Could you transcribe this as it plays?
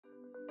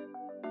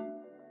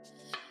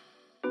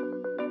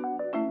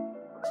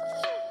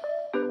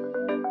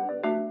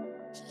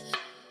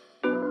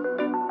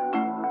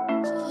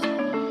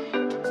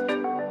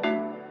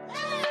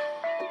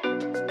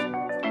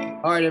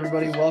All right,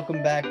 everybody,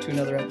 welcome back to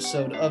another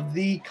episode of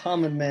the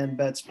Common Man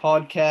Bets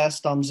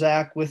podcast. I'm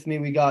Zack. With me,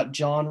 we got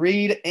John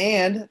Reed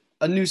and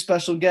a new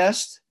special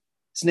guest.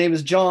 His name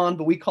is John,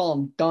 but we call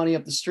him Donnie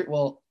up the street.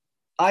 Well,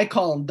 I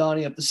call him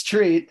Donnie up the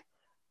street.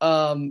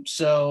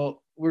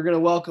 So we're going to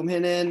welcome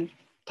him in,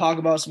 talk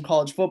about some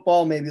college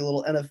football, maybe a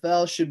little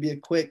NFL. Should be a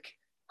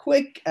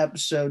quick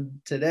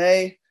episode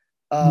today.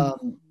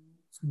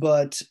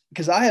 But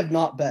because I have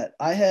not bet,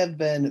 I have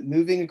been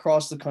moving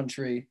across the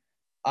country.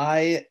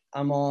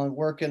 I'm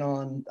working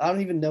on, I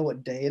don't even know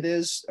what day it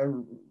is,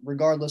 or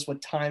regardless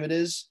what time it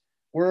is.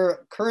 We're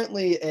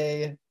currently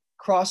a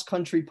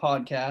cross-country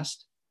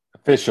podcast.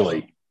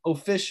 Officially,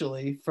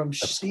 from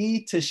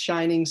sea to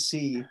shining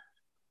sea.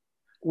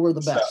 We're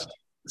the best.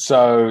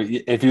 So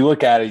if you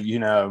look at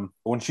it,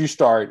 once you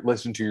start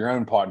listening to your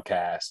own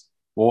podcast,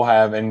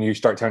 and you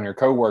start telling your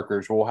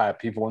coworkers, we'll have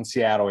people in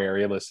Seattle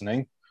area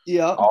listening.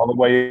 Yeah. All the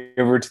way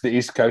over to the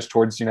East Coast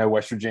towards,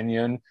 West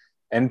Virginia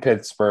and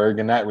Pittsburgh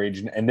and that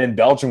region, and then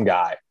Belgium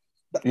guy.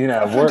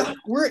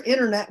 We're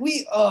internet.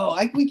 We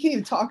can't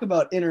even talk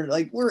about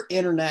we're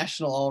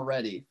international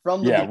already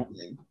from the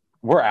beginning.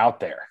 We're out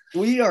there.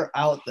 We are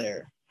out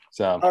there.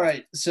 So all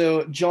right.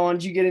 So John,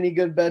 did you get any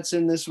good bets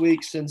in this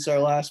week since our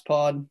last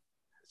pod?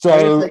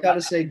 So I got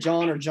to say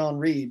John or John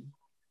Reed.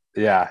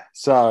 Yeah.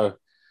 So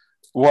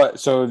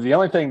the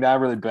only thing that I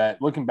really bet,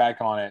 looking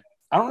back on it,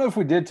 I don't know if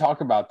we did talk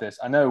about this.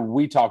 I know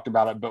we talked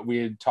about it, but we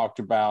had talked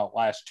about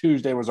last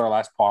Tuesday was our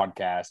last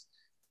podcast.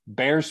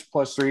 Bears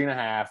plus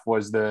 3.5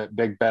 was the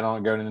big bet on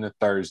it going into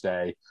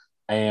Thursday.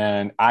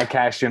 And I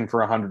cashed in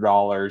for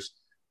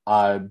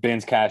 $100.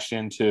 Ben's cashed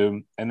in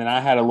too. And then I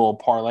had a little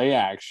parlay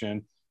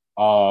action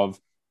of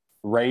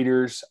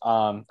Raiders.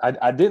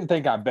 I didn't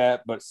think I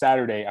bet, but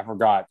Saturday, I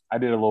forgot. I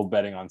did a little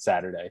betting on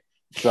Saturday.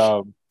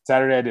 So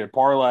Saturday, I did a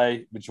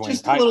parlay between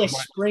just a little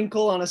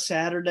sprinkle on a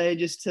Saturday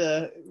just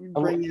to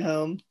bring you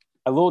home.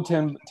 A little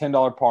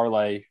 $10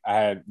 parlay. I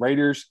had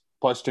Raiders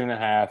plus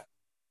 2.5,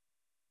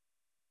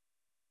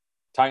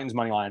 Titans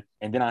money line,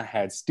 and then I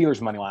had Steelers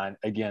money line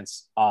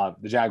against the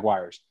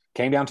Jaguars.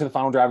 Came down to the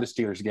final drive of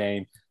the Steelers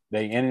game.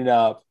 They ended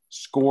up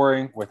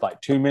scoring with like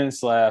 2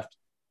 minutes left.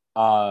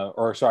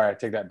 I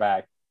take that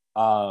back.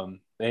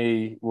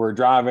 They were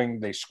driving.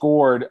 They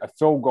scored a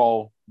field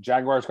goal.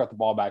 Jaguars got the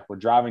ball back. We're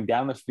driving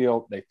down the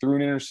field. They threw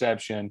an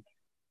interception.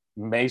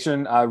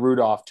 Mason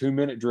Rudolph,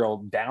 2-minute drill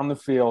down the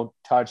field,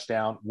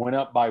 touchdown, went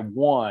up by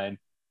 1.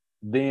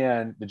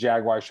 Then the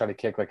Jaguars tried to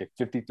kick like a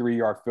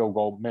 53-yard field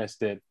goal,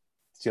 missed it.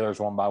 Steelers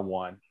won by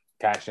 1,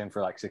 cashed in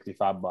for like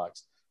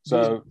 $65.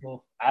 So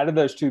out of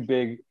those two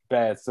big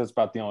bets, that's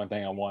about the only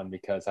thing I won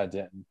because I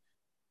didn't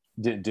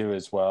do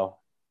as well.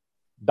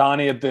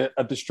 Donnie up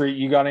the street,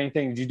 you got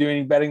anything? Did you do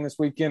any betting this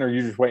weekend, or are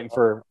you just waiting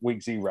for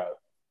week 0?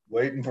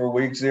 Waiting for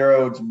week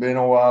 0. It's been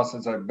a while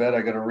since I bet.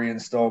 I got to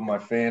reinstall my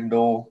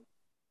FanDuel.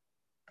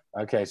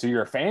 Okay, so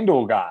you're a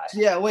FanDuel guy.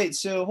 Yeah, wait.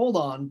 So hold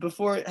on.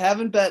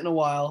 Haven't bet in a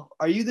while.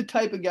 Are you the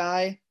type of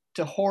guy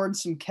to hoard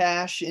some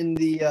cash in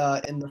the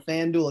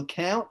FanDuel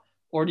account,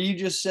 or do you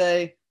just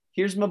say,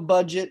 "Here's my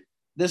budget.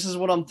 This is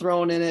what I'm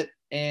throwing in it,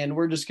 and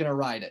we're just gonna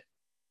ride it"?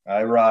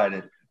 I ride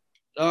it.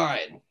 All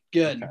right.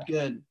 Good. Okay.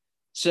 Good.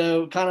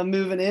 So kind of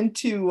moving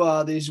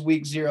into these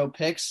week 0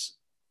 picks,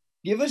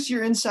 give us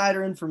your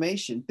insider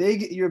information.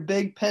 You're a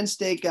big Penn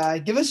State guy.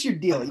 Give us your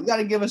deal. You got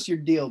to give us your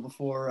deal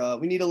before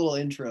we need a little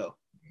intro.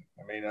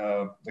 I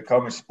mean, they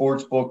call me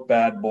Sportsbook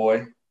Bad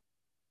Boy.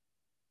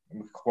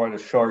 I'm quite a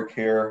shark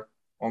here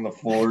on the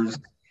floors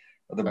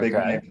of the big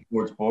name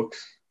sports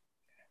books.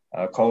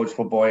 College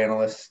football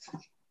analyst.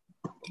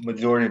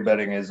 Majority of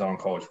betting is on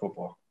college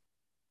football.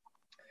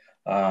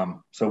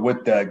 So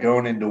with that,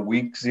 going into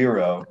week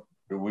 0,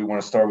 we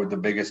want to start with the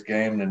biggest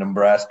game, the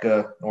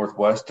Nebraska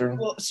Northwestern.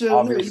 Well, so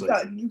obviously,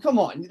 come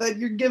on,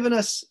 you're giving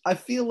us. I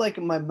feel like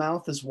my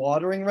mouth is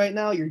watering right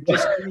now. You're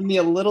just giving me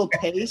a little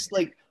taste.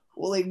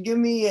 Give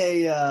me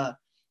a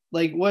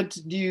what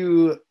do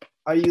you?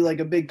 Are you like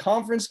a big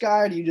conference guy?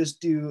 Or do you just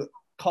do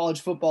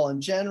college football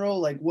in general?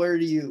 Like, where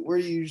do you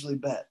usually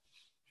bet?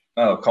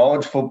 Oh,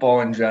 college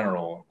football in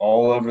general,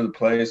 all over the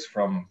place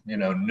from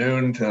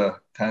noon to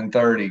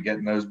 10:30,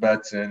 getting those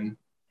bets in.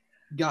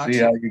 Gotcha. See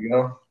how you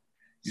go.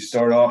 You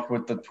start off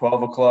with the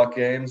 12 o'clock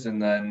games,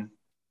 and then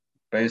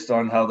based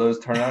on how those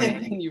turn out,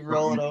 you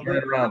roll it over.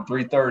 Right around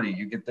 3:30,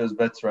 you get those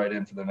bets right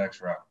in for the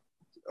next round.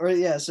 Or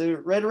yeah, so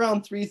right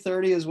around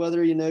 3:30 is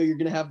whether you're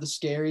going to have the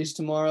scaries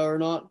tomorrow or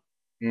not.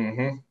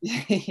 Mm-hmm.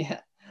 Yeah.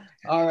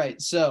 All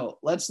right, so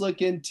let's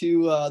look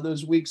into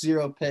those week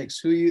 0 picks.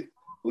 Who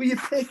you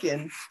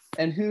picking,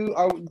 and do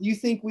you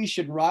think we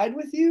should ride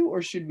with you,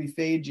 or should we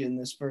fade you in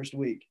this first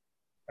week?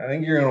 I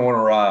think you're going to want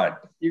to ride.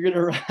 You're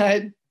going to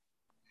ride?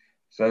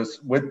 So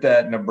with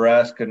that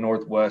Nebraska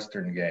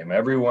Northwestern game,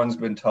 everyone's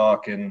been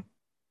talking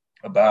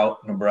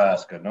about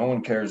Nebraska. No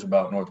one cares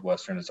about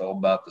Northwestern. It's all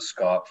about the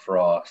Scott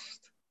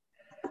Frost.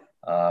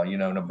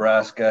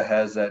 Nebraska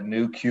has that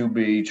new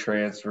QB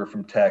transfer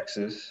from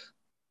Texas.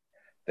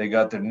 They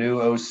got the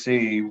new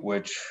OC,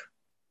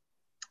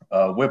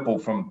 Whipple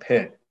from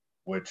Pitt,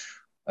 which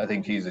I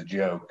think he's a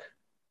joke.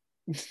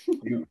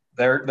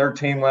 Their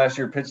team last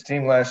year, Pitt's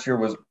team last year,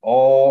 was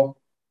all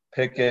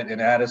Pickett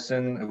and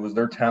Addison. It was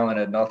their talent,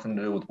 had nothing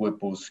to do with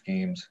Whipple's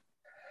schemes.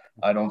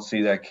 I don't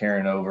see that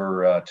carrying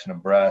over to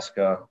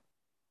Nebraska.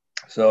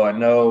 So I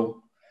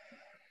know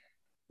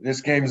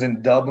this game's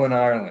in Dublin,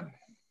 Ireland,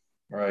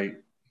 right?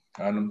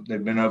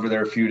 They've been over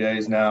there a few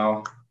days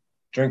now.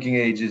 Drinking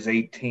age is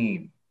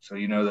 18, so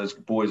you know those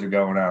boys are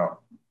going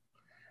out.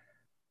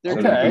 They're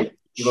Okay.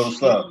 A little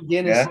slow.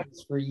 Guinness Yeah.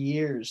 for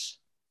years.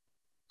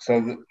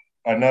 So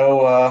I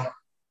know. I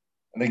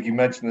think you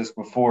mentioned this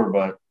before,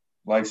 but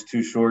life's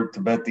too short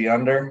to bet the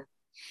under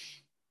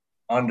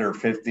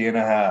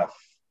 50.5.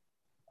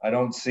 I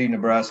don't see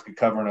Nebraska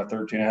covering a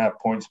 13.5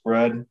 point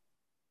spread.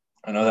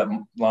 I know that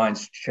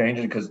line's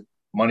changing because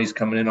money's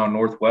coming in on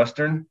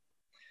Northwestern,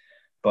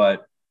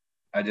 but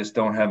I just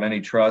don't have any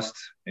trust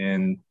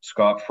in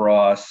Scott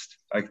Frost.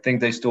 I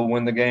think they still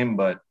win the game,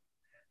 but I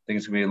think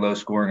it's going to be a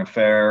low-scoring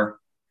affair,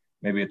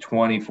 maybe a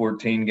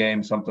 20-14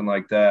 game, something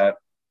like that.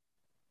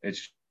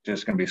 It's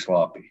just going to be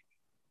sloppy.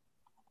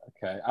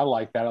 Okay, I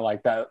like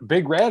that.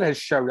 Big Red has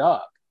showed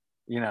up.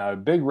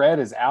 Big Red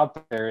is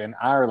out there in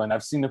Ireland.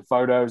 I've seen the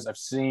photos. I've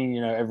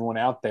seen, everyone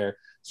out there.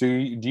 So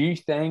do you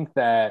think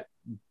that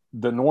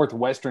the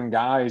Northwestern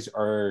guys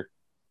are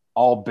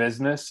all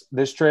business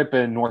this trip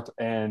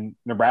and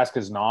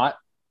Nebraska's not?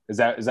 Is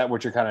that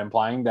what you're kind of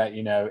implying, that,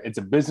 it's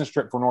a business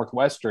trip for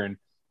Northwestern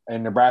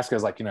and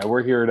Nebraska's like,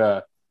 we're here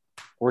to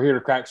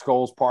crack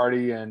skulls,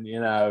 party, and,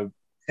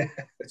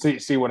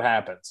 see what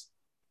happens?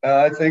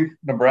 I think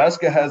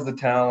Nebraska has the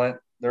talent.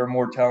 They're a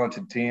more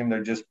talented team.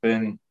 They've just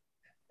been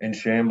in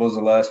shambles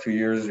the last few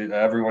years.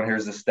 Everyone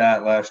hears the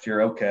stat last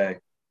year. Okay.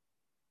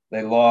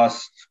 They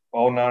lost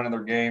all 9 of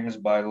their games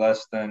by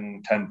less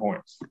than 10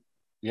 points.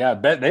 Yeah,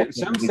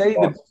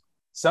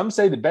 some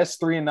say the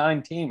best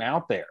 3-9 team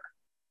out there.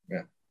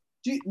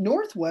 Yeah.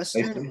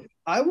 Northwestern,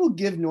 I will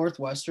give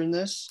Northwestern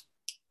this.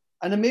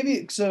 And then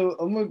maybe, so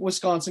I'm a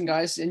Wisconsin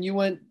guys, and you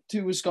went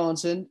to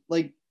Wisconsin.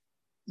 Like,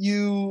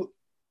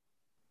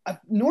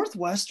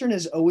 Northwestern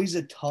is always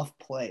a tough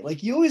play.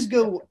 Like, you always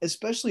go,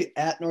 especially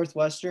at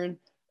Northwestern,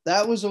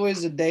 that was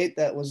always a date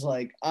that was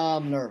like,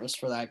 I'm nervous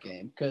for that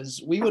game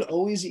because we would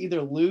always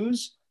either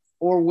lose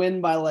or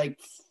win by like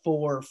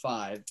 4 or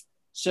 5.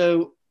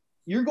 So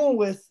you're going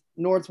with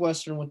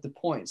Northwestern with the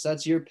points.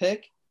 That's your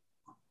pick?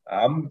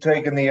 I'm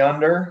taking the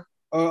under.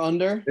 Or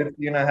under?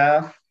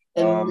 50.5.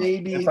 And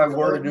maybe if I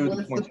were to do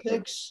the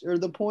picks or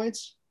the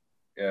points?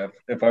 Yeah,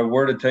 if I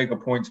were to take a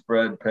point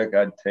spread pick,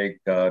 I'd take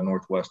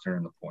Northwestern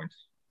in the points.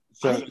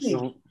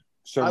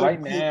 So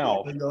right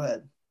now, go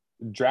ahead.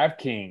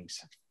 DraftKings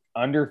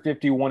under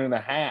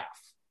 51.5.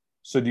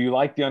 So do you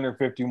like the under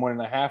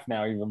 51.5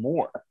 now even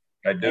more?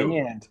 I do.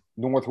 And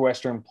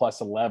Northwestern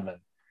plus 11.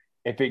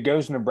 If it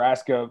goes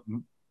Nebraska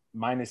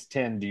minus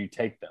 10, do you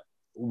take them?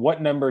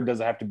 What number does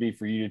it have to be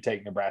for you to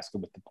take Nebraska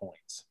with the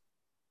points?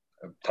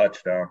 A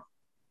touchdown.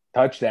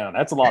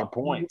 That's a lot of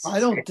points. I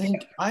don't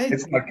think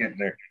it's not getting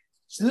there.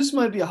 So this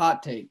might be a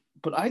hot take,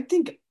 but I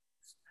think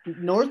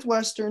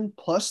Northwestern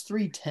plus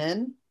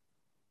 310.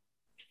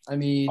 I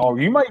mean,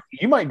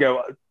 you might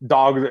go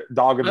dog of the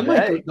day. I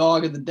might go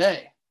dog of the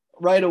day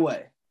right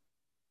away.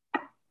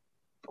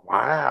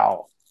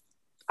 Wow.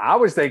 I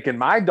was thinking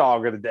my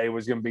dog of the day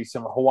was going to be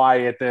some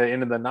Hawaii at the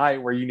end of the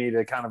night where you need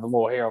a kind of a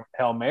little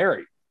Hail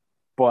Mary.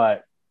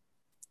 But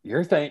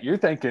you're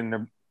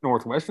thinking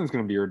Northwestern's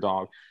going to be your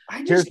dog.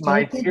 I just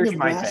don't think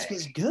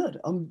Nebraska's good.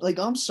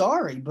 I'm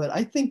sorry, but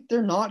I think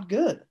they're not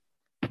good.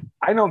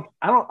 I don't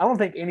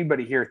think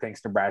anybody here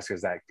thinks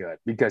Nebraska's that good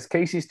because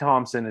Casey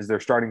Thompson is their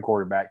starting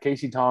quarterback.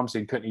 Casey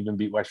Thompson couldn't even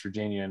beat West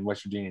Virginia, and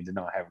West Virginia did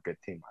not have a good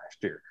team last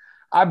year.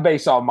 I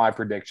base all my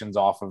predictions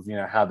off of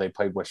how they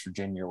played West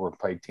Virginia or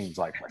played teams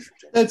like West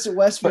Virginia. That's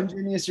West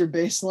Virginia's your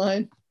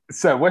baseline.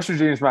 So West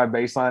Virginia's my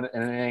baseline,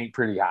 and it ain't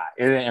pretty high.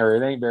 It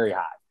ain't very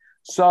high.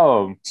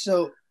 So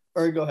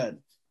or go ahead.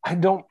 I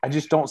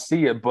just don't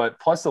see it. But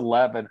plus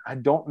 11, I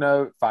don't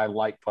know if I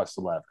like plus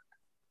 11.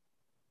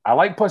 I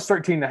like plus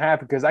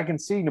 13.5 because I can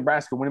see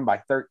Nebraska winning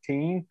by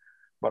 13,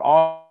 but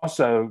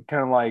also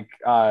kind of like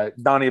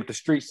Donnie up the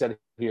street said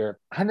here,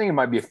 I think it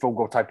might be a field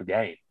goal type of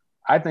game.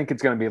 I think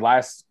it's going to be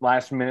last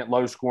minute,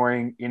 low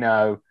scoring.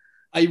 I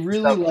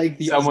really like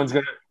the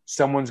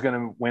someone's going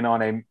to win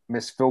on a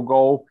missed field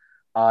goal.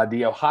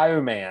 The Ohio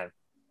man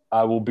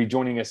will be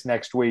joining us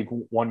next week.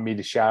 Wanted me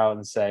to shout out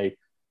and say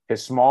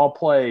his small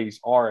plays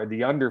are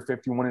the under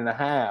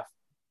 51.5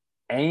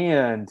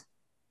 and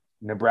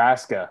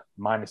Nebraska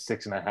minus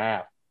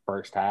 6.5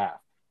 first half.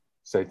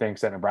 So he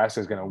thinks that Nebraska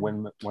is going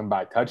to win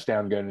by a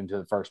touchdown going into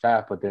the first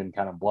half, but then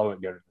kind of blow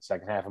it, go to the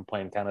second half and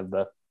playing kind of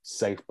the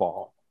safe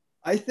ball.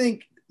 I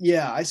think,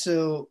 I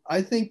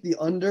think the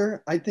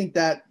under, I think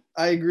that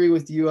I agree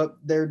with you up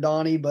there,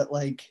 Donnie, but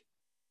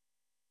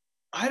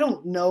I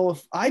don't know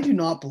I do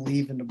not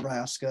believe in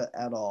Nebraska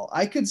at all.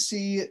 I could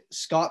see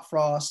Scott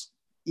Frost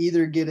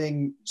either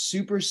getting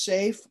super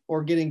safe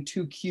or getting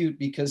too cute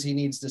because he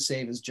needs to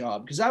save his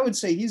job. Because I would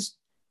say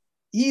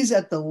he's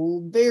at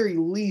the very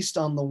least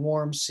on the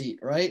warm seat,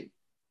 right?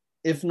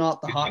 If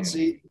not the hot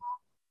seat.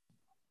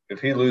 if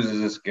he loses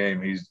this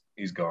game,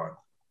 he's gone.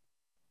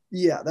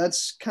 Yeah,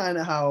 that's kind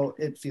of how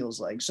it feels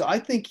like. So I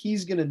think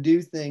he's going to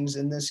do things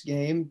in this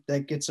game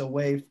that gets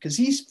away because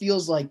he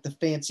feels like the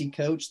fancy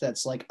coach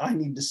that's like, I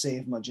need to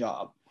save my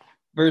job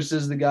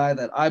versus the guy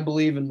that I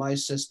believe in my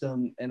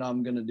system and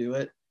I'm going to do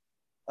it.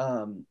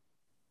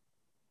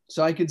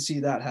 So I could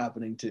see that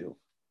happening too.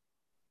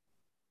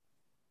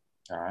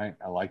 All right.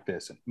 I like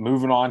this.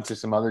 Moving on to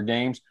some other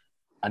games.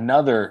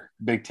 Another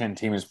Big Ten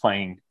team is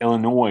playing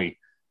Illinois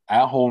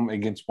at home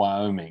against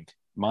Wyoming.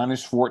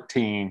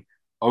 -14,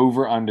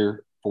 over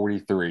under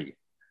 43.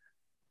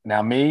 Now,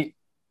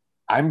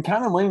 I'm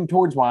kind of leaning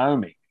towards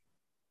Wyoming.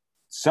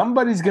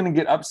 Somebody's going to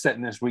get upset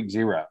in this week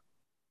 0.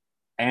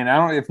 And I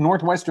don't know if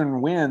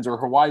Northwestern wins or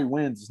Hawaii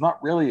wins. It's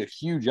not really a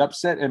huge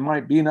upset. It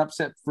might be an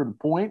upset for the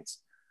points,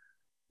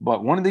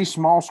 but one of these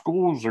small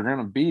schools are going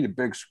to beat a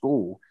big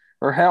school.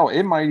 Or hell,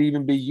 it might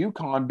even be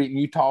UConn beating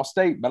Utah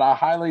State, but I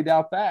highly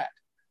doubt that.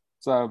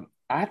 So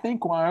I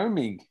think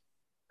Wyoming,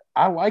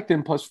 I like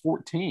them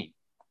 +14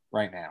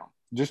 right now,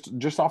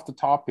 just off the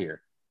top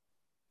here,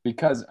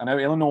 because I know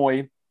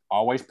Illinois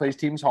always plays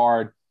teams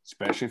hard,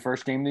 especially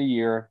first game of the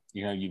year.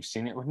 You know, you've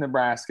seen it with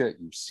Nebraska.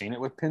 You've seen it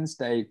with Penn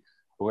State.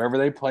 Whoever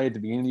they play at the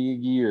beginning of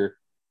the year,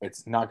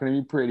 it's not going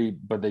to be pretty,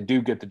 but they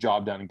do get the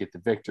job done and get the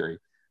victory.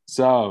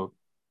 So,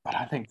 but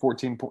I think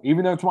 14 points,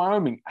 even though it's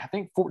Wyoming, I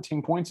think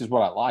 14 points is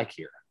what I like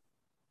here.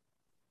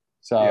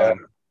 So, yeah,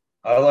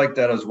 I like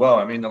that as well.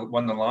 I mean,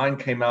 when the line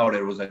came out,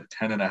 it was at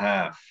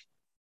 10.5.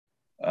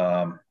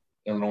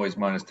 Illinois is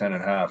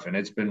 -10.5, and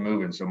it's been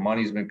moving. So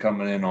money's been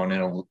coming in on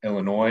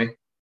Illinois.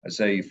 I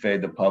say you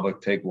fade the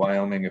public, take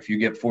Wyoming. If you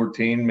get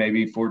 14,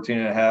 maybe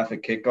 14.5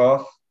 at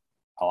kickoff.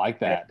 I like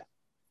that.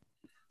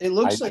 Yeah. It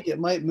looks like it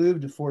might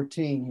move to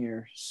 14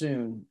 here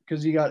soon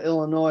because you got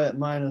Illinois at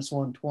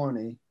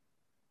 -120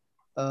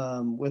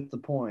 with the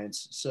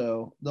points.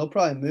 So they'll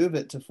probably move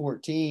it to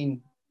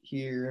 14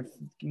 here if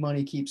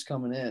money keeps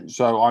coming in.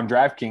 So on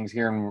DraftKings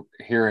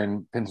here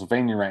in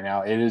Pennsylvania right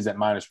now, it is at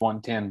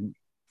 -110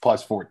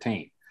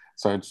 +14.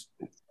 So it's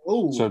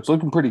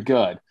looking pretty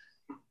good.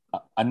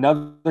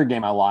 Another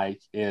game I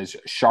like is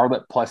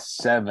Charlotte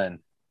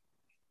 +7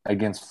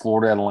 against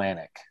Florida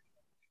Atlantic.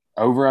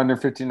 Over under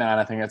 59.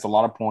 I think that's a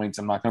lot of points.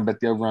 I'm not going to bet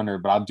the over under,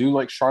 but I do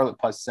like Charlotte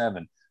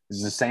 +7. This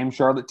is the same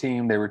Charlotte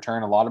team. They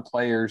return a lot of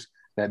players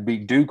that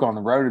beat Duke on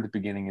the road at the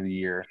beginning of the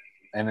year,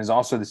 and is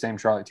also the same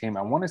Charlotte team.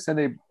 I want to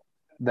say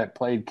that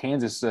played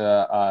Kansas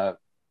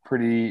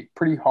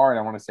pretty hard.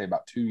 I want to say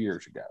about 2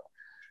 years ago.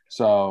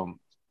 So,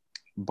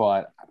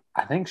 but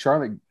I think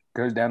Charlotte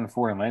goes down to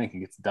Florida Atlantic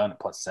and gets it done at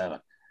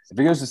 +7. If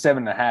it goes to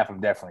 7.5,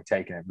 I'm definitely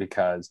taking it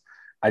because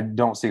I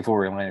don't see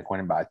Florida Atlantic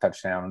winning by a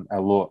touchdown,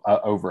 a little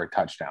over a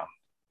touchdown.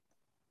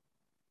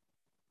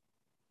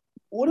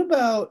 What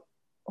about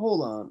 –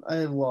 hold on.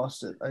 I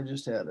lost it. I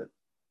just had it.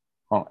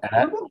 Well,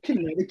 what about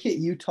Connecticut,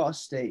 Utah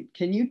State?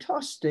 Can Utah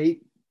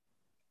State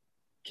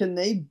 – can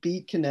they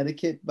beat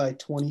Connecticut by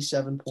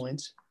 27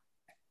 points?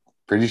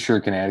 Pretty sure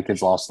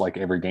Connecticut's lost like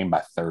every game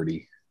by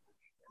 30.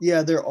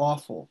 Yeah, they're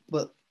awful.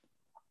 But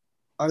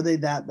are they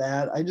that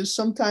bad? I just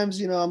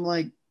sometimes, I'm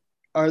like,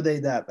 are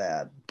they that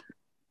bad?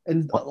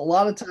 And a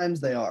lot of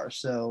times they are.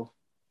 So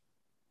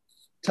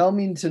tell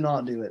me to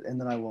not do it, and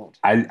then I won't.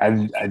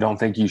 I don't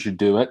think you should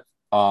do it.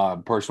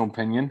 Personal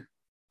opinion.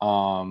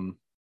 I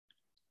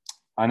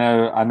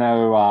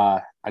know.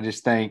 I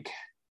just think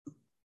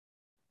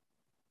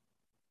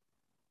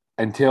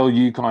until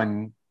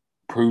UConn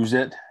proves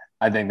it,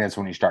 I think that's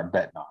when you start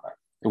betting on it.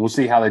 We'll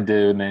see how they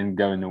do, and then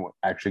go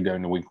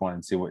into week 1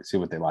 and see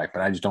what they like.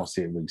 But I just don't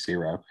see it week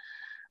 0.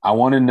 I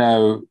want to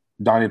know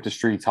Donnie up the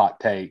street's hot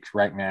takes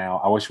right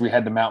now. I wish we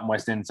had the Mountain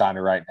West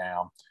Insider right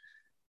now.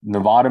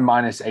 Nevada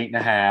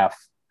 -8.5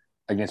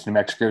 against New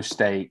Mexico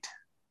State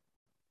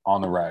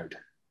on the road.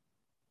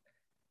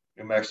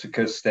 New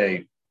Mexico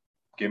State,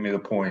 give me the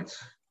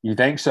points. You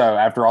think so?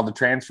 After all the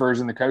transfers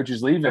and the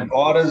coaches leaving,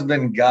 Nevada's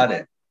been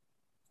gutted.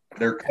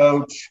 Their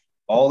coach,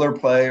 all their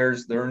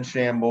players, they're in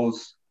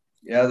shambles.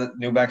 Yeah, the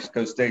New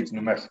Mexico State's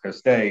New Mexico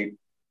State,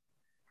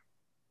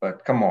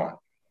 but come on.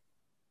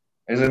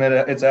 Isn't it?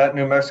 It's at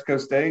New Mexico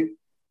State?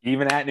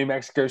 Even at New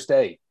Mexico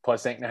State,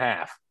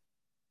 +8.5.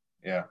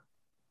 Yeah.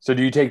 So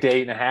do you take the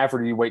 8.5 or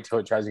do you wait till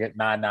it tries to get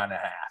 9.5?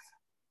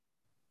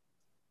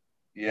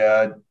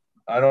 Yeah,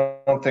 I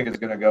don't think it's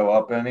going to go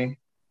up any.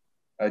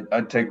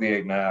 I'd take the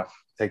 8.5.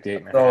 Take the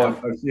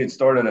 8.5. So I see it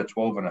started at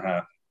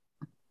 12.5.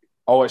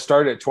 Oh, it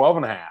started at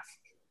 12.5.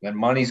 And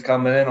money's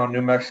coming in on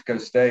New Mexico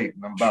State.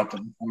 I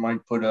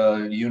might put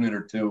a unit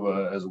or two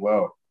as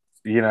well.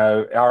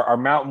 Our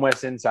Mountain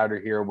West Insider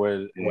here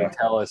would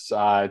tell us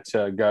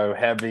to go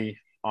heavy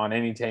on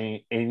any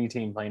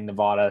team playing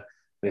Nevada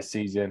this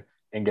season,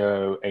 and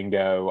go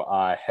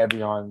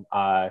heavy on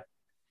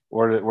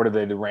what are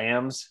they, the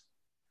Rams,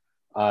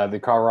 the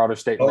Colorado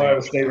State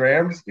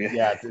Rams.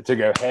 Yeah, to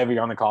go heavy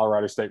on the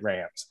Colorado State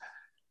Rams.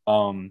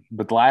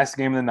 But the last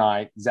game of the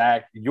night,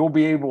 Zach, you'll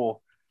be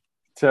able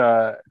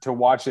to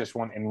watch this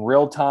one in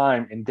real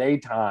time, in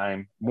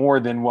daytime, more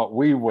than what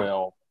we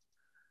will.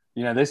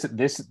 This is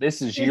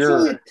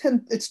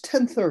it's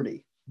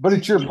 10:30. But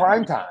it's your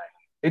prime time.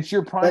 It's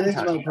your prime That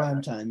time. is my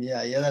prime time.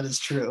 Yeah, that is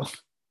true.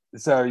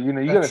 So, you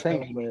got to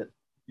think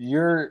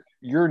your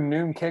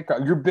noon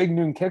kickoff, your big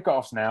noon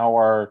kickoffs now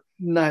are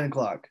 9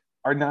 o'clock.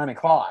 Are 9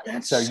 o'clock.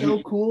 That's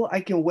so cool. I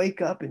can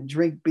wake up and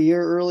drink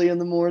beer early in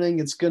the morning.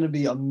 It's going to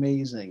be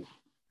amazing.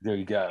 There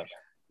you go.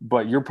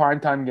 But your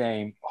primetime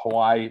game,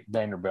 Hawaii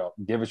Vanderbilt.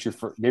 Give us your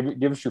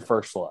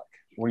first look.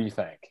 What do you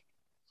think?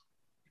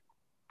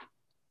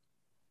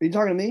 Are you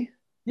talking to me?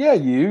 Yeah,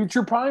 it's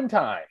your prime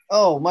time.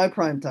 Oh, my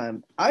prime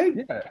time.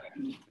 I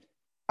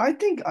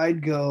think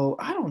I'd go,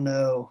 I don't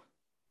know.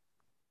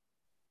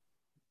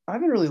 I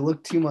haven't really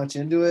looked too much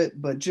into it,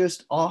 but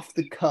just off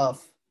the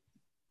cuff,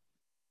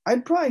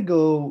 I'd probably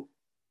go,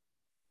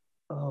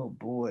 oh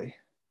boy.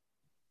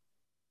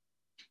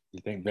 You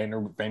think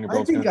Vanderbilt's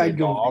I think I'd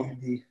go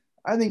Vandy.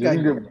 I think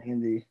I'd go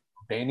Vandy.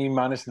 Vandy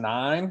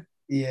 -9?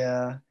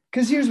 Yeah.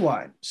 Because here's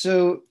why.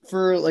 So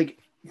for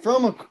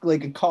from a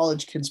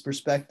college kid's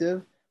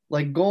perspective,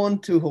 going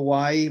to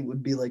Hawaii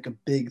would be a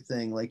big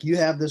thing. You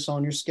have this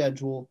on your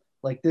schedule,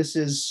 this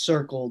is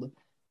circled.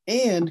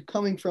 And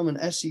coming from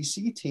an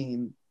SEC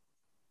team,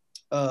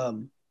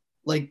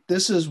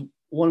 this is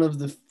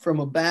from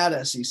a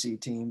bad SEC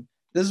team,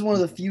 this is one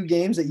of the few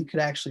games that you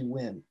could actually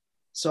win.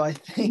 So I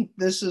think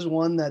this is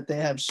one that they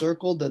have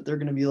circled that they're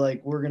going to be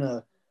we're going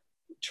to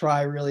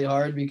try really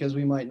hard because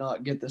we might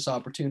not get this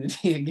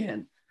opportunity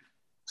again.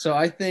 So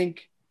I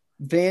think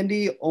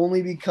Vandy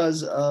only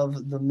because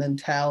of the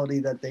mentality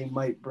that they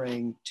might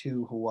bring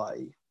to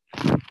Hawaii.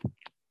 But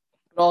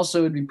also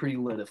it'd be pretty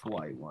lit if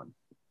Hawaii won.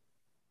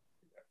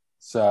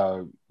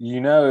 So,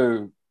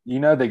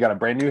 they got a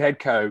brand new head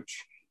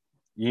coach.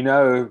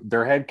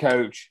 Their head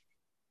coach,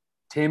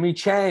 Timmy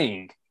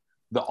Chang,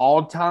 the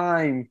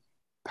all-time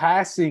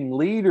passing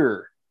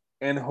leader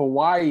in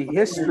Hawaii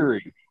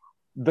history,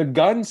 the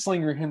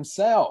gunslinger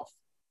himself.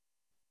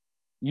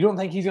 You don't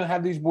think he's going to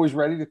have these boys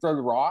ready to throw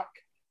the rock?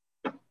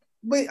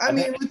 But I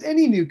mean, with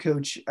any new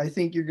coach, I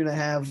think you're going to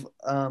have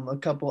a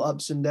couple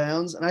ups and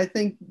downs, and I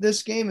think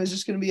this game is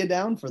just going to be a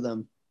down for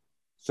them.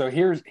 So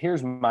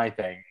here's my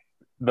thing.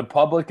 The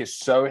public is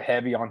so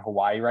heavy on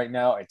Hawaii right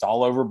now. It's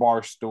all over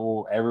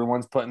Barstool.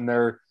 Everyone's putting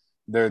their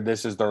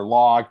this is their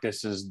lock.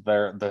 This is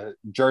the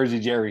Jersey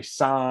Jerry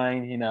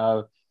sign.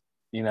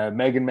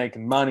 Megan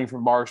making money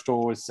from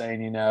Barstool is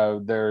saying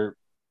they're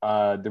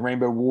the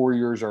Rainbow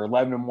Warriors are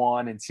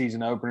 11-1 in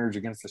season openers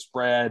against the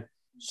spread.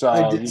 So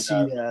I did see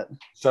that.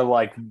 So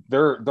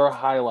they're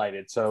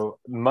highlighted. So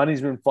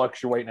money's been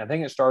fluctuating. I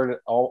think it started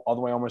all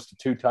the way almost to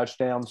 2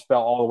 touchdowns,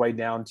 fell all the way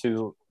down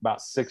to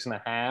about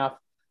 6.5.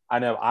 I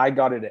know I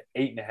got it at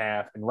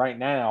 8.5, and right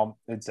now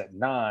it's at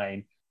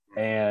 9.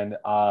 And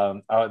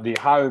the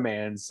Ohio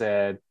man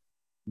said,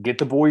 "Get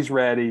the boys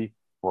ready.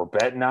 We're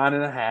betting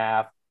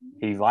 9.5."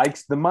 He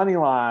likes the money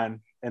line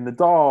and the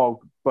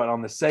dog, but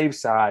on the safe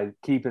side,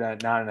 keep it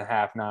at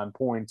 9.5, 9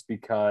 points,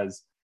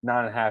 because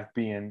 9.5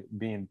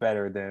 being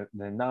better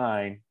than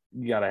 9,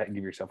 you gotta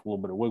give yourself a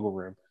little bit of wiggle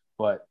room.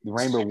 But the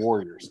Rainbow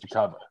Warriors to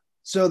cover.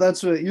 So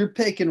that's what you're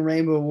picking.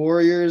 Rainbow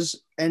Warriors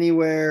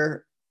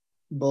anywhere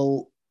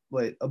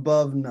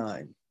above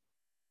 9.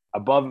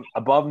 Above,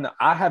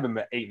 I have them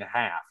at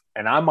 8.5,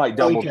 and I might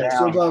double down.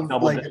 So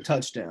above a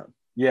touchdown.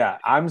 Yeah,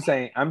 I'm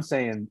saying I'm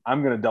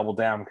going to double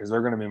down because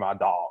they're going to be my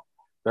dog.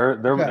 They're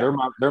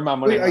my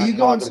money. Wait, are you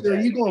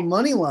going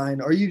money line?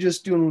 Or are you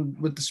just doing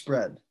with the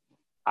spread?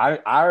 I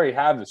already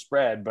have the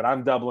spread, but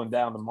I'm doubling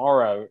down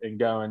tomorrow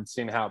and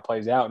seeing how it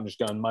plays out and just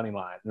going money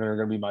line. And they're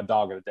going to be my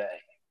dog of the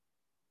day.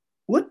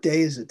 What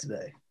day is it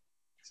today?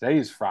 Today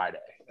is Friday.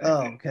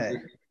 Oh, okay.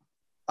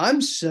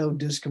 I'm so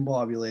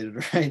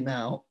discombobulated right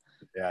now.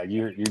 Yeah,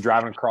 you're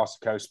driving across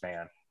the coast,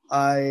 man.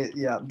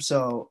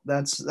 So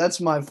that's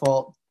my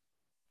fault.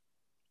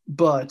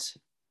 But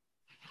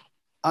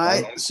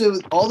so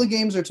all the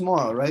games are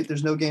tomorrow, right?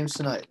 There's no games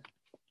tonight.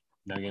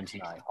 No games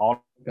tonight.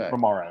 All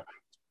tomorrow.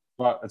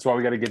 But that's why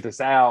we got to get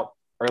this out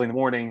early in the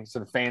morning so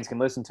the fans can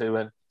listen to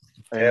it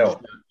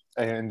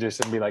and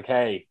just be like,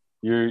 hey,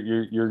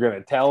 you're going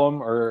to tell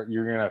them, or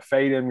you're going to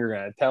fade them. You're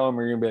going to tell them,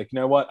 or you're going to be like, you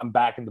know what? I'm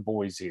backing the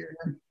boys here.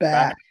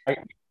 Back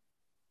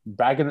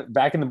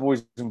in the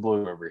boys in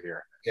blue over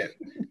here. Yeah.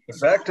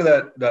 Back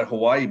to that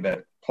Hawaii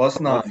bet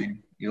 +9.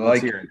 You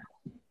like it?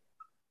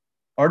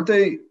 Are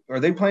they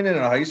playing in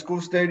a high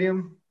school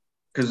stadium?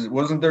 Because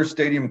wasn't their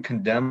stadium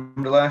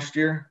condemned last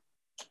year?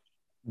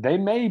 They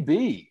may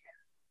be.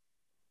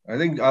 I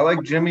think I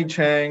like Jimmy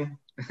Chang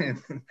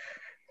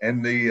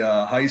and the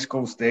high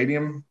school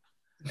stadium.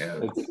 Yeah.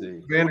 Let's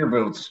see.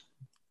 Vanderbilt's.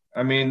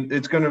 I mean,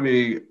 it's going to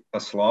be a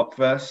slop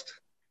fest.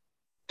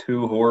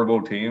 2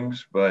 horrible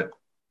teams, but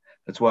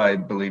that's why I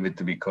believe it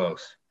to be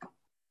close.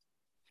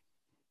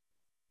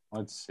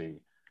 Let's see.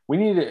 We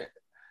need to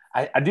 –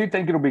 I do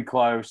think it'll be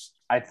close.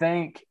 I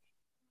think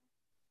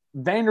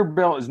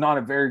Vanderbilt is not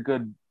a very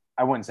good –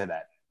 I wouldn't say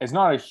that. It's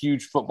not a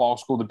huge football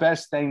school. The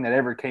best thing that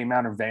ever came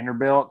out of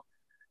Vanderbilt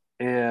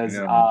is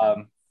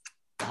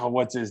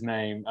what's his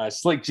name?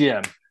 Slick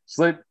Jim.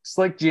 Slick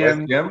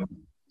Jim.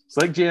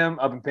 Slick Jim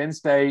up in Penn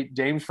State,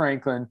 James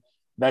Franklin.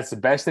 That's the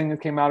best thing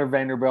that came out of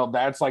Vanderbilt.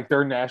 That's like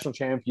their national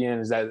champion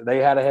is that they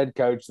had a head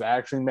coach that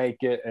actually make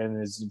it,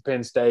 and is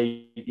Penn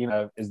State,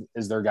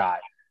 is their guy.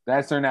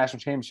 That's their national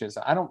championship.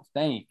 So I don't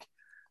think,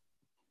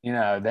 they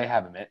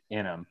have it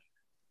in them.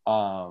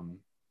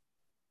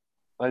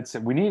 Let's say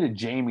we need a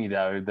Jamie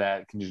though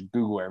that can just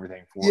Google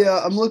everything for us.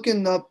 Yeah, I'm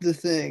looking up the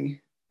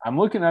thing. I'm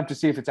looking up to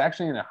see if it's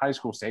actually in a high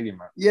school stadium.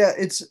 Yeah,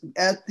 it's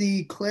at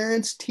the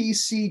Clarence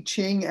T.C.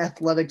 Ching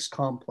Athletics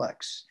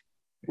Complex,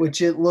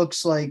 which it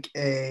looks like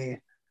a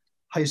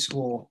high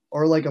school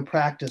or like a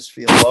practice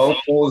field.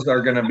 Locals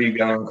are going to be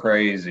going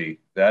crazy.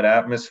 That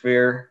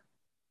atmosphere,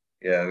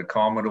 the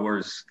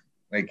Commodores,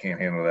 they can't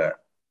handle that.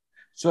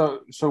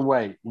 So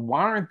wait,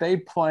 why aren't they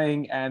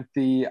playing at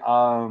the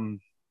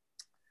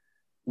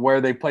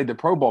where they played the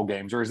Pro Bowl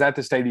games, or is that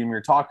the stadium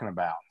you're talking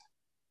about?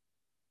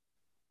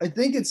 I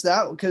think it's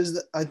that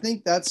because I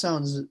think that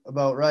sounds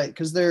about right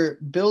because they're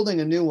building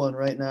a new one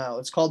right now.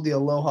 It's called the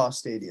Aloha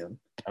Stadium.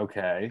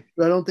 Okay.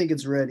 But I don't think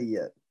it's ready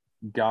yet.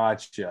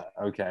 Gotcha.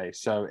 Okay.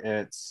 So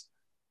it's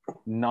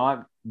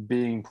not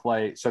being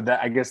played. So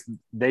that I guess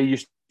they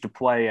used to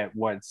play at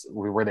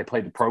where they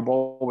played the Pro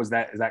Bowl. Is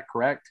that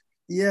correct?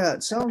 Yeah,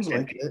 it sounds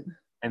like it.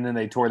 And then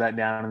they tore that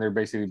down and they're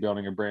basically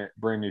building a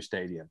brand new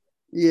stadium.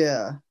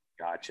 Yeah.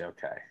 Gotcha.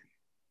 Okay.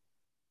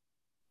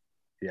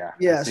 Yeah.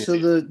 Yeah.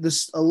 So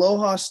this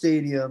Aloha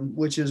Stadium,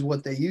 which is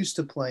what they used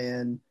to play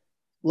in,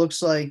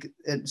 looks like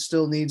it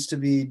still needs to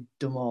be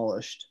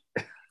demolished.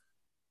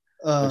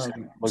 So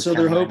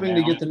they're hoping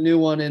to get the new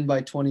one in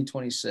by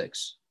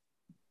 2026.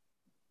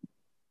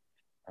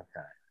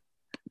 Okay.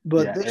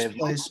 But this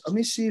place, let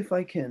me see if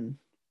I can.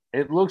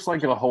 It looks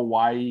like a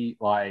Hawaii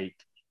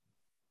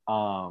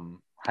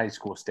high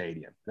school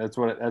stadium. That's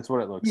what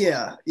it looks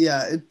like.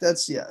 Yeah.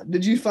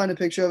 Did you find a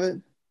picture of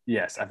it?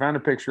 Yes, I found a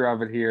picture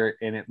of it here,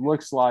 and it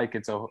looks like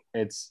it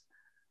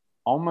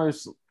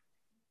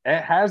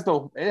has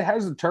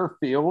the turf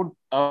field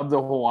of the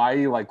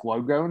Hawaii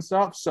logo and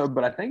stuff. So,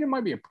 but I think it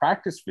might be a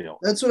practice field.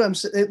 That's what I'm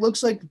saying. It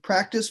looks like a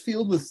practice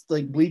field with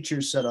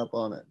bleachers set up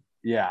on it.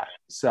 Yeah.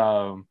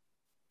 So,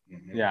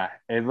 yeah,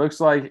 it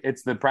looks like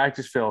it's the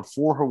practice field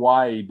for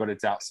Hawaii, but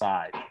it's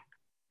outside.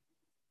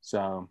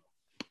 So,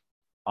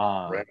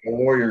 Rainbow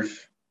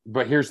Warriors.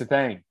 But here's the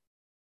thing: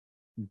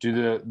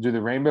 do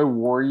the Rainbow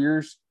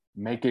Warriors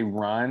make a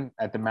run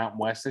at the Mountain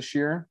West this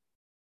year?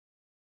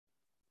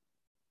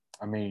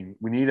 I mean,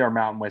 we need our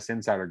Mountain West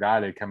insider guy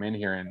to come in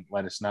here and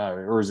let us know,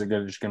 or is it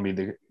just going to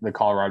be the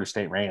Colorado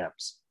State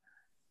Rams?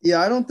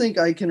 Yeah, I don't think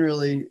I can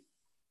really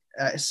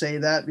say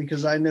that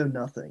because I know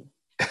nothing.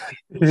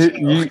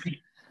 It would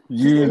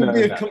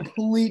be a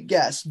complete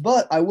guess,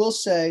 but I will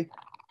say,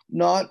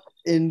 not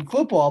in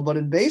football, but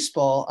in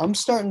baseball, I'm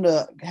starting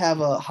to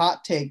have a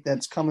hot take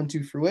that's coming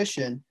to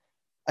fruition.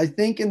 I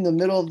think in the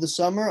middle of the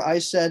summer, I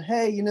said,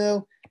 hey,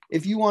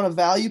 if you want a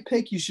value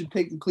pick, you should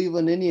pick the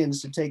Cleveland Indians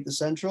to take the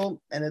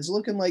Central. And it's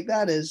looking like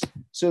that is.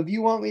 So if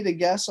you want me to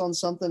guess on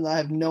something that I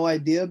have no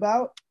idea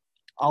about,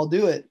 I'll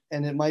do it.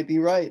 And it might be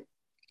right.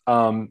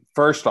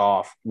 First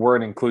off, we're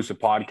an inclusive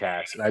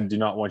podcast, and I do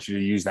not want you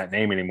to use that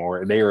name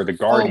anymore. They are the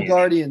Guardians. Oh,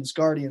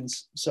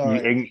 Guardians.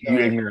 Sorry. You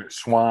ignorant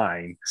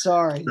swine.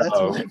 Sorry. That's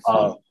my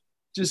fault.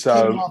 Just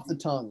came off the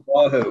tongue.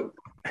 Wahoo.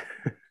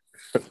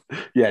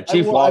 Yeah,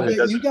 Chief Wahoo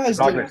you guys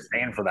not going to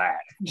stand for that.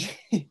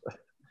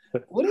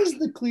 What is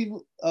the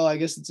Cleveland? Oh, I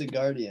guess it's a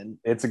Guardian.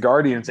 It's a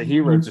Guardian. It's a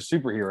hero. It's a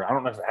superhero. I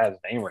don't know if it has a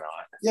name or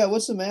not. Yeah,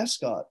 what's the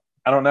mascot?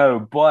 I don't know,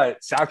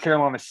 but South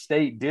Carolina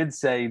State did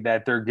say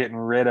that they're getting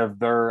rid of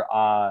their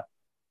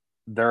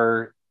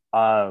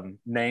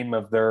name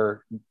of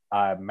their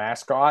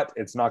mascot.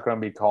 It's not going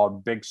to be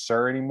called Big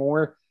Sur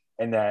anymore,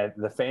 and that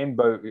the fan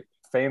vote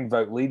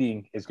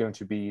leading is going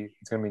to be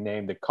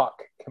named the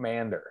Cock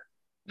Commander.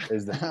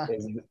 Is the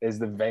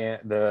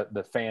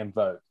fan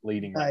vote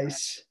leading?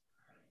 Nice.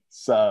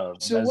 Right.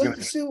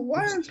 So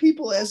why aren't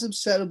people as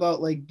upset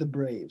about the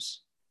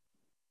Braves?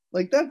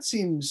 That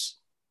seems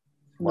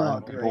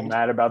not great. People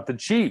mad about the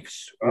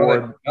Chiefs.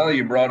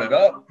 You brought it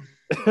up.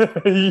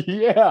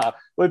 Yeah,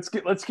 let's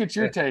get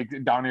your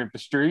take, Donnie up the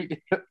street.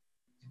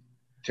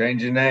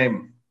 Change your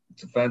name.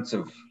 It's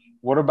offensive.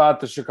 What about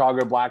the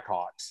Chicago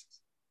Blackhawks?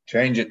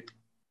 Change it.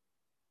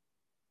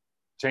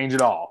 Change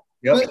it all.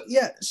 Yep. But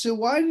yeah. So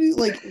why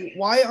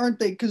aren't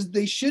they? Because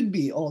they should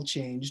be all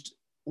changed.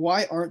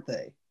 Why aren't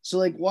they?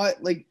 So why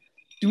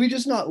do we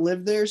just not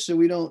live there so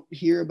we don't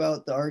hear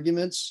about the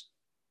arguments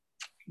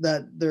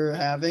that they're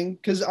having?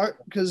 Because I'm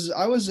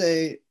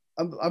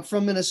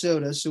from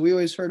Minnesota, so we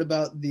always heard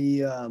about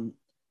the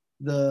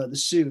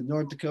Sioux,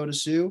 North Dakota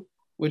Sioux,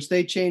 which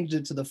they changed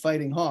it to the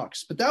Fighting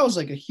Hawks. But that was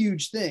a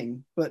huge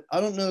thing. But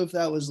I don't know if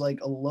that was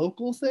a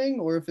local thing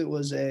or if it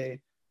was a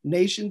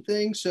nation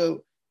thing.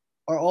 So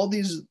are all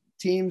these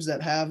teams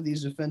that have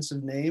these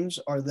offensive names,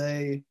 are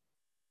there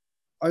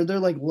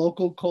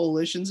local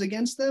coalitions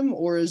against them,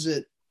 or is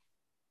it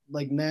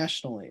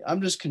nationally?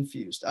 I'm just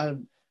confused. I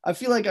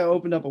feel like I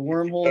opened up a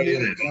wormhole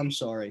here. I'm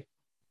sorry.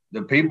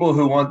 The people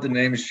who want the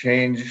names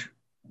changed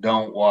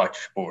don't watch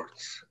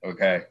sports,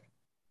 okay?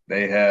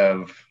 They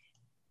have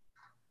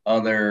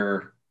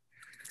other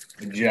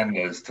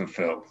agendas to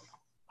fill.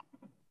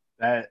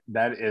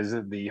 That is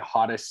the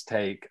hottest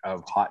take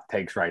of hot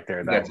takes right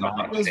there. That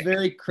was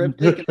very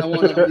cryptic, and I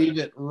want to leave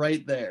it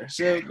right there.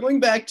 So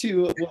going back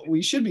to what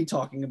we should be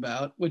talking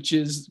about, which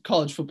is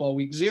college football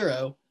week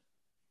 0,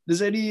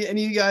 does any of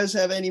you guys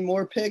have any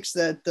more picks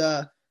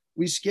that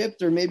we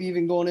skipped, or maybe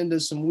even going into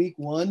some week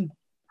 1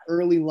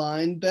 early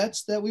line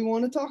bets that we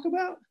want to talk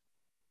about?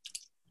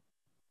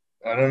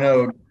 I don't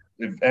know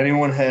if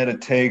anyone had a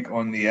take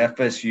on the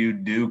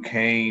FSU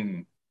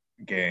Duquesne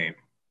game.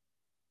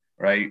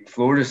 Right,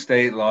 Florida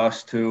State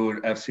lost to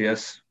an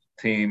FCS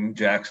team,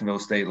 Jacksonville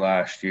State,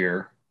 last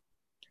year.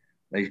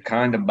 They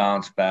kind of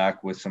bounced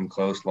back with some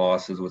close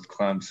losses with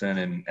Clemson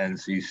and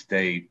NC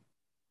State.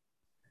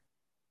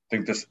 I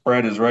think the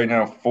spread is right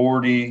now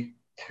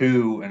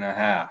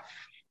 42.5.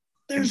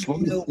 There's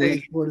no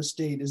way Florida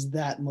State is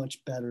that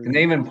much better. Can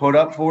they even put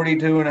up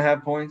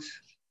 42.5 points?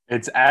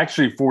 It's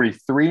actually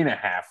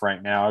 43.5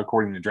 right now,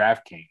 according to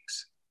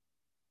DraftKings.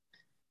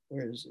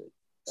 Where is it?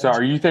 So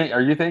are you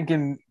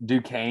thinking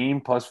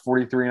Duquesne plus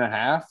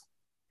 43.5?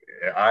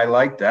 I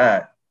like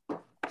that.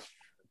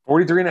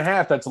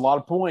 43.5, that's a lot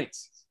of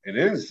points. It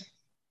is.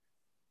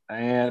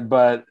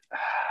 But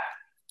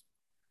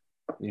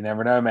you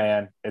never know,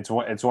 man. It's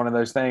one of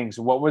those things.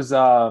 What was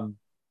Dude,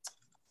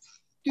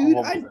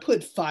 I'd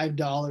put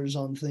 $5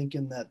 on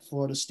thinking that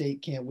Florida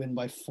State can't win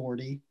by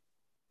 40.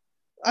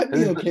 I'd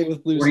be okay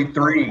with losing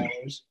 43.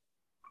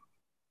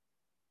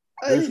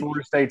 Who's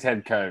Florida State's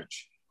head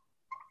coach?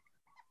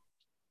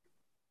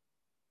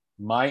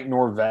 Mike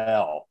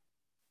Norvell.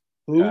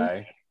 Who?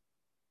 Okay.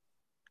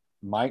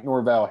 Mike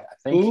Norvell. I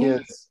think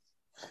his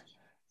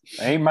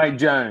ain't Mike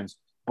Jones,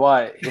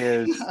 but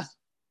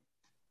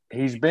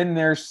he's been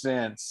there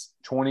since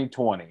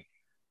 2020.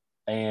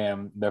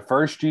 And the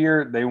first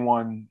year they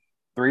won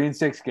 3 and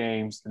 6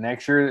 games.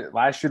 Last year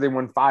they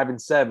won 5 and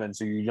 7.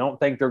 So you don't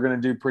think they're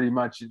going to do pretty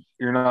much.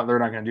 They're not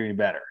going to do any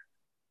better.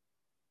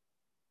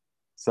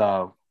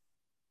 So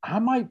I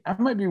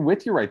might be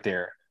with you right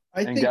there.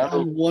 I think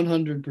I'm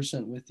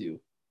 100% with you.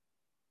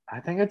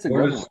 I think it's a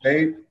Florida good one.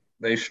 State,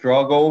 they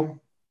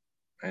struggle,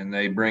 and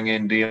they bring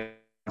in Deion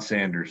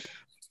Sanders.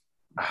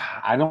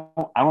 I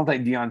don't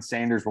think Deion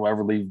Sanders will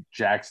ever leave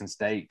Jackson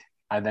State.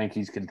 I think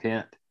he's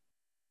content.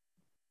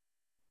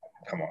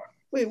 Come on.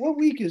 Wait, what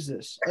week is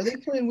this? Are they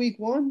playing week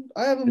 1?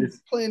 I have them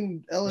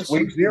playing LSU. It's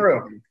week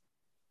 0.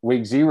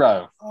 Week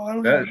 0. Oh, I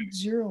don't have week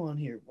 0 on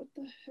here. What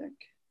the heck?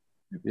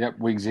 Yep,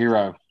 week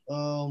 0.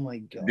 Oh my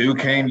God.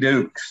 Duquesne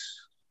Dukes.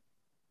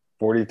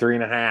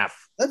 43.5.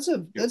 That's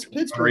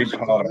Pittsburgh.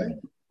 Right?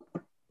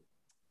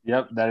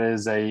 Yep, that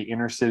is a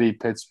inner city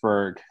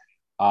Pittsburgh.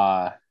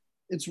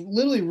 It's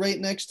literally right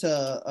next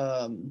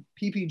to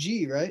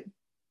PPG, right?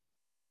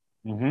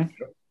 Mm-hmm.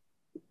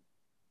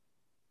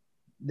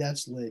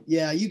 That's lit.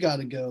 Yeah, you got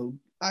to go.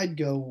 I'd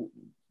go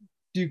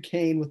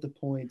Duquesne with the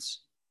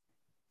points.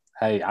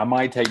 Hey, I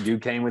might take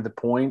Duquesne with the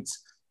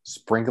points,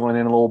 sprinkling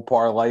in a little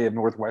parlay of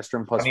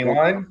Northwestern plus money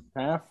line.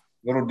 Half.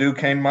 Little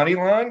Duquesne money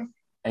line.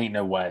 Ain't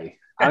no way.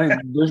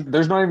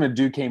 There's not even a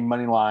Duquesne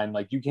money line.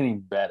 Like, you can't even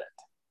bet it.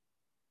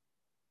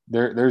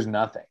 There's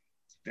nothing.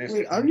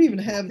 Wait, I don't even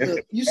have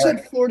you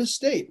said Florida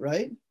State,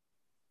 right?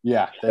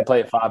 Yeah, they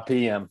play at 5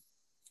 p.m.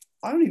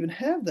 I don't even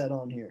have that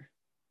on here.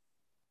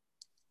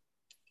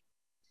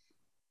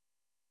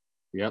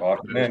 Yep.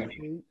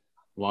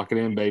 Lock it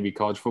in, baby.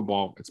 College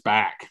football. It's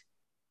back.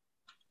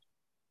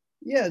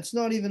 Yeah, it's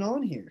not even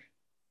on here.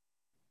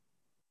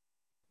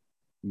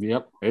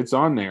 Yep, it's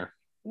on there.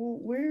 Well,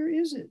 where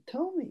is it?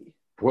 Tell me.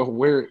 Well,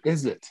 where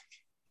is it?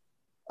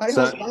 I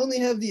only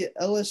have the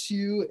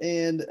LSU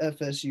and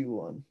FSU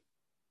one.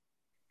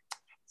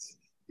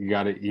 You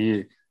got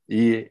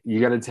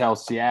to tell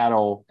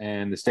Seattle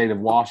and the state of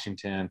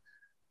Washington.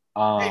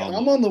 Hey,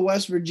 I'm on the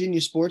West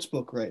Virginia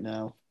Sportsbook right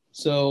now,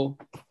 so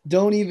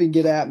don't even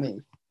get at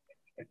me.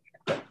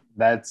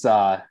 That's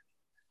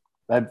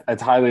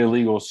highly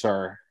illegal,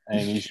 sir,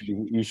 and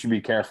you should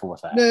be careful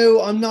with that.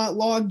 No, I'm not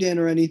logged in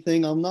or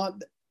anything. I'm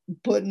not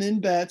putting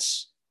in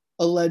bets.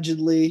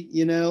 Allegedly,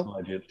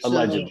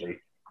 Allegedly.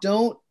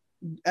 Don't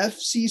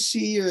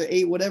FCC or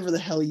 8, whatever the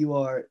hell you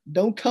are.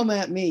 Don't come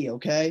at me,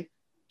 okay?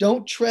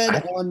 Don't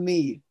tread on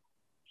me.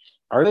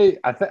 Are they?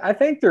 I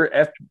think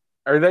they're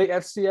Are they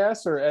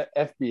FCS or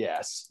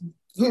FBS?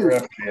 Who?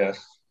 FCS.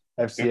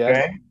 FCS.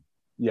 Okay.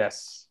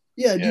 Yes.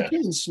 Yeah,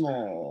 Duquesne's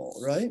small,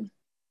 right?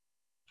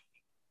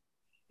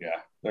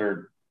 Yeah,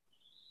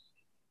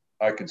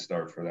 I could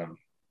start for them.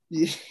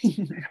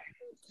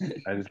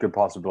 That is a good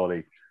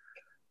possibility.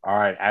 All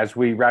right. As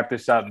we wrap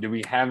this up, do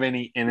we have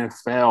any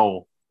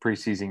NFL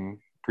preseason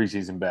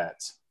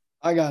bets?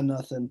 I got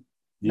nothing.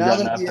 The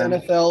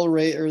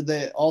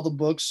NFL all the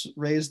books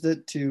raised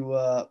it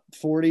to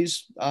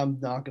 40s, I'm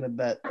not going to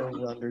bet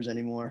over-unders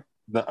anymore.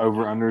 The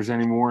over-unders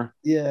anymore?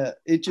 Yeah,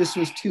 it just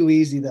was too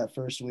easy that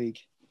first week.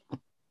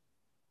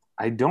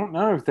 I don't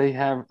know if they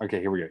have –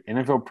 okay, here we go.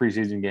 NFL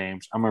preseason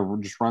games. I'm going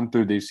to just run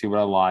through these, see what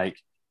I like.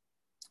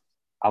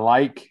 I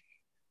like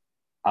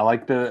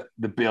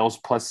the Bills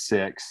plus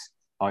 6.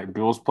 I like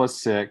Bills plus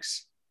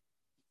 6.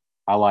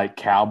 I like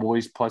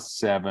Cowboys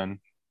 +7.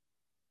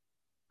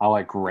 I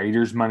like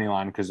Raiders money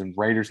line because the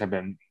Raiders have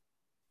been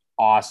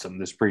awesome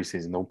this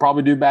preseason. They'll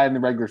probably do bad in the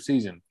regular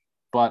season,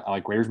 but I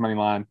like Raiders money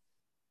line.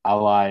 I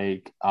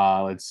like I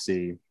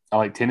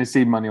like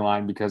Tennessee money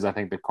line because I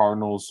think the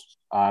Cardinals.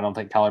 I don't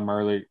think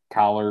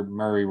Kyler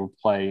Murray will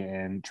play,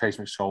 and Trace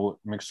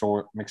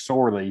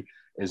McSorley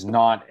is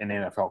not an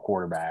NFL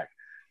quarterback,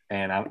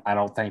 and I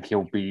don't think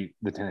he'll beat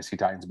the Tennessee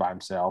Titans by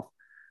himself.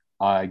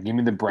 Give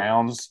me the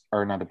Browns,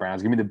 or not the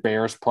Browns. Give me the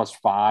Bears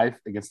 +5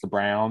 against the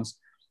Browns.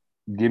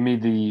 Give me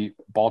the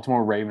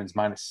Baltimore Ravens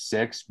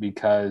 -6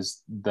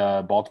 because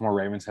the Baltimore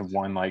Ravens have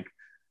won like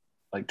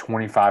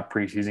 25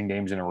 preseason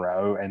games in a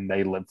row, and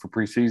they live for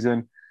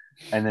preseason.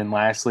 And then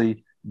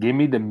lastly, give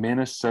me the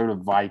Minnesota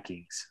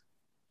Vikings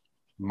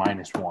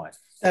 -1.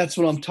 That's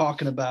what I'm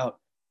talking about.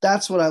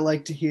 That's what I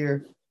like to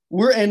hear.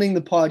 We're ending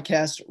the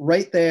podcast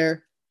right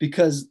there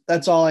because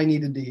that's all I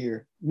needed to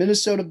hear.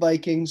 Minnesota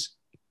Vikings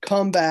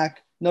come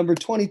back, number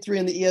 23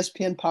 in the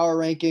ESPN Power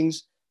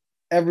Rankings.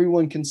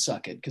 Everyone can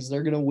suck it because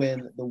they're going to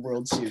win the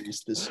World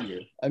Series this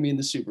year. I mean,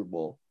 the Super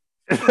Bowl.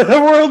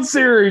 The World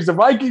Series. The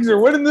Vikings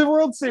are winning the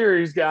World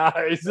Series,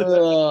 guys.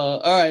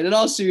 All right. In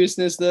all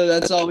seriousness, though,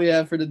 that's all we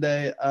have for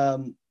today.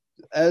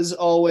 As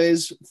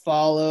always,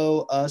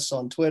 follow us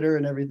on Twitter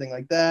and everything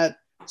like that.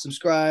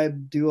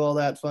 Subscribe, do all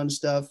that fun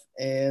stuff.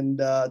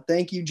 And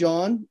thank you,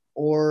 John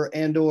or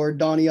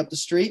Donnie up the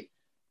street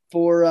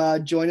for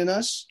joining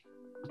us.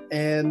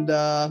 And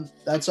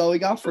that's all we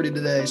got for you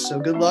today. So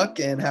good luck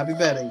and happy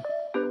betting.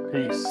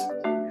 Peace.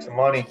 Some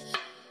money.